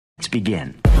Let's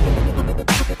begin.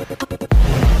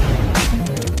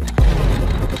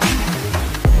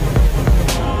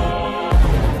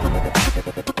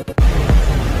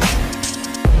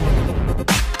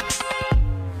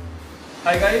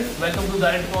 Hi guys, welcome to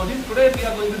Xilir Technologies. Today we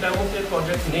are going to demonstrate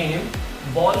project name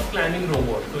Ball Climbing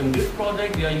Robot. So in this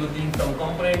project we are using some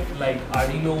components like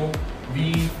Arduino,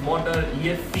 wheels, motor,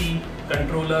 ESC,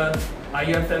 controller,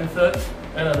 IR sensor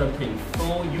and other things.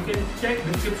 So you can check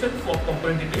description for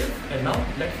component details. And now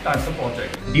let's start the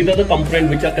project. These are the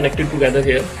components which are connected together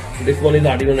here. This one is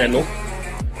Arduino Nano,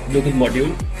 Bluetooth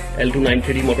module,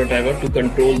 L293D motor driver to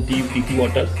control these DC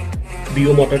motors.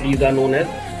 BO motor these are known as,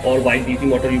 or white DC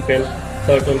motor you can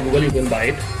search on Google, you can buy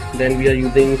it. Then we are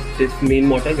using this main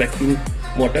motor, vacuum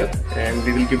motor, and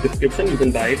we will give description, you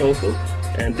can buy it also.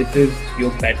 And this is your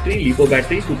battery, LiPo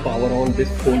battery to power on this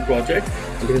whole project.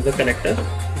 And this is the connector,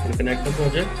 you can connect the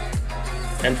project.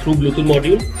 And through Bluetooth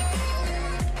module,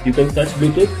 you can search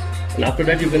Bluetooth, and after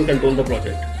that you can control the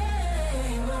project.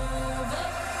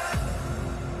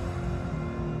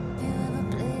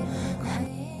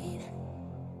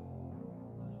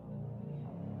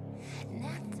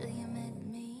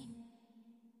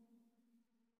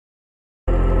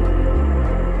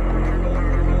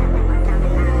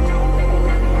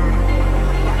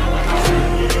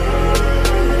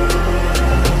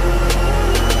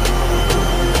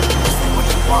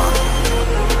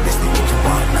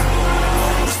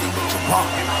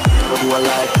 A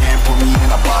life can't put me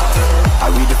in a box. I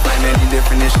redefine any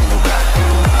definition you got.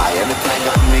 I am the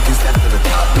tiger, I'm making steps to the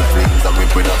top. The flames, I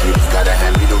rip it up, you just gotta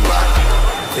hand me the rock.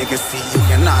 Take a seat, you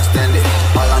cannot stand it.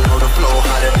 All I know, the flow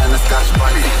harder than a Scotch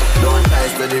bonnet. Don't try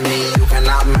studying me, you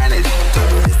cannot manage.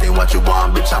 This ain't what you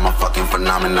want, bitch, I'm a fucking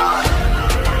phenomenon.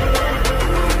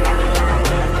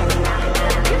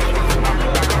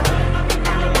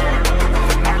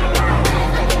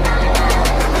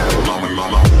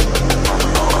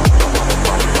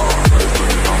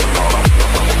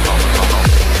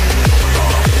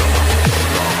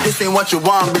 This ain't what you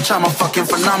want, bitch, I'm a fucking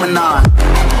phenomenon.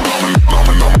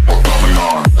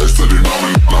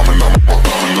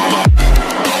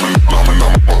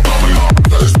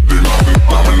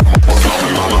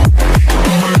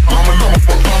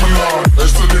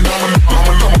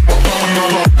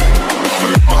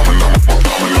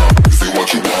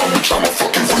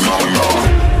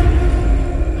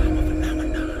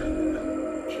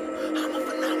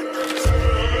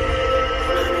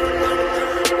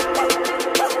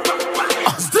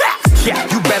 Yeah,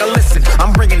 you better listen.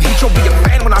 I'm bringing heat, you'll be a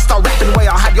fan when I start rapping. Way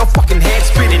I'll have your fucking head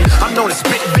spinning. I'm known as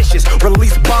spit vicious,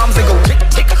 release bombs and go tick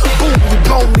tick. Boom, you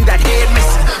blow me that head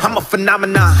missing. I'm a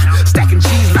phenomenon, stacking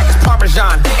cheese like it's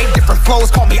Parmesan. 8 different flows,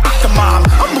 call me Octomom.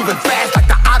 I'm moving fast like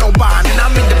the Autobahn, and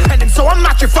I'm independent, so I'm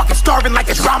not your fucking starving like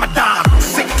it's Ramadan.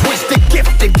 Sick, twisted,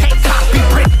 gifted, can't copy,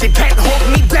 printed, can't hold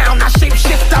me down. I shape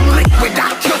shift, I'm liquid.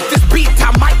 I killed this beat, I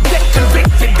might get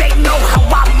convicted. They know how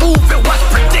I move, it was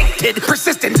predicted.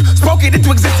 Persistent, spoke it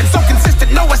into existence, so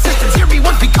consistent, no assistance. Hear me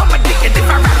once, become addicted. If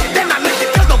I rap it, then I live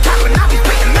it. There's no capping, I'll be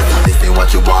spitting this. This ain't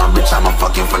what you want, bitch, I'm a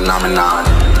fucking phenomenon.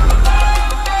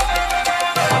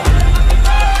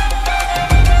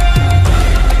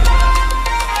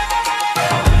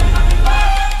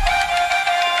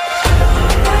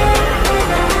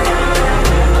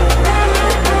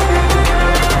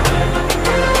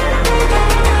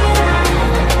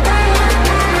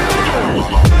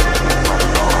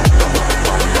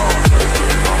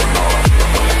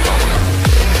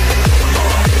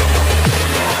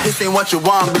 This ain't what you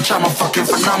want, bitch, I'm a fucking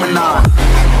phenomenon.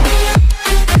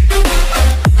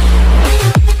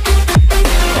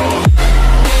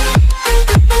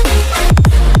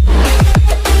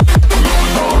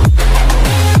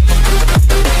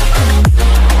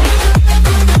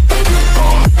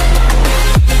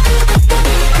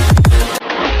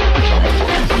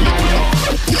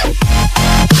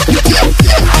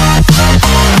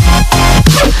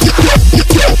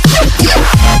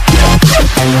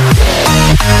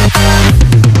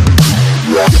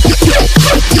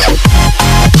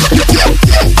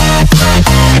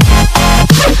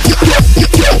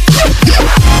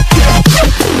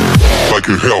 Like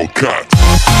a Hellcat.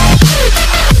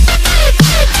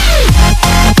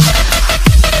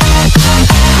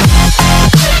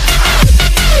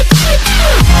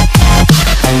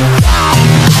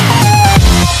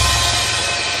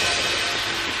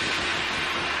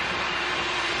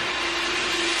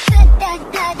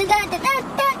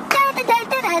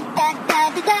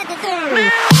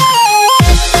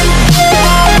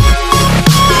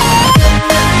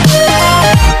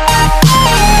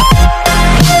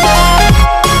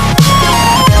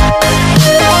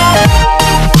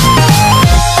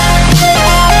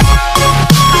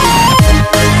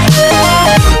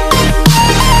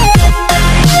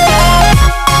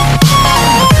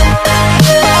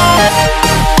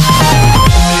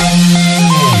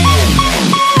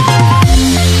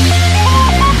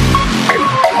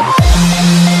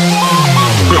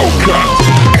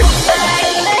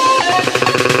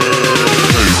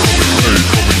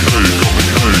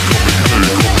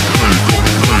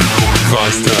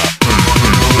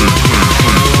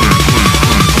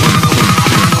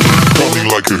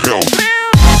 can help.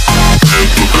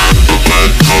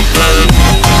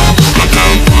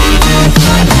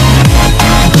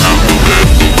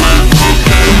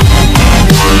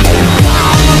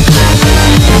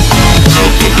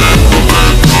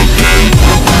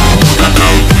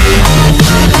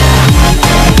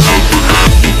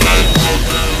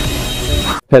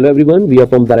 Hello everyone, we are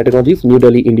from Xilir Technologies, New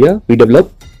Delhi, India. We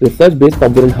develop research-based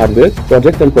component hardware,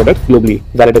 projects and products globally.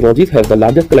 Xilir Technologies has the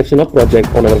largest collection of projects.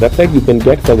 On our website, you can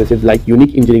get services like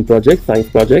unique engineering projects, science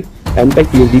projects, MTech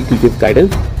PhD thesis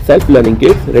guidance, self-learning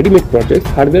kits, ready-made projects,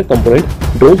 hardware components,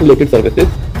 drones-related services,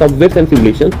 software and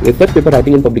simulations, research paper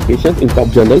writing and publications in top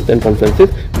journals and conferences.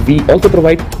 We also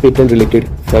provide patent-related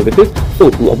services. So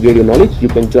to upgrade your knowledge, you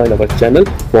can join our channel.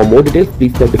 For more details,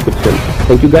 please check description.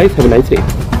 Thank you guys. Have a nice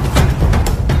day.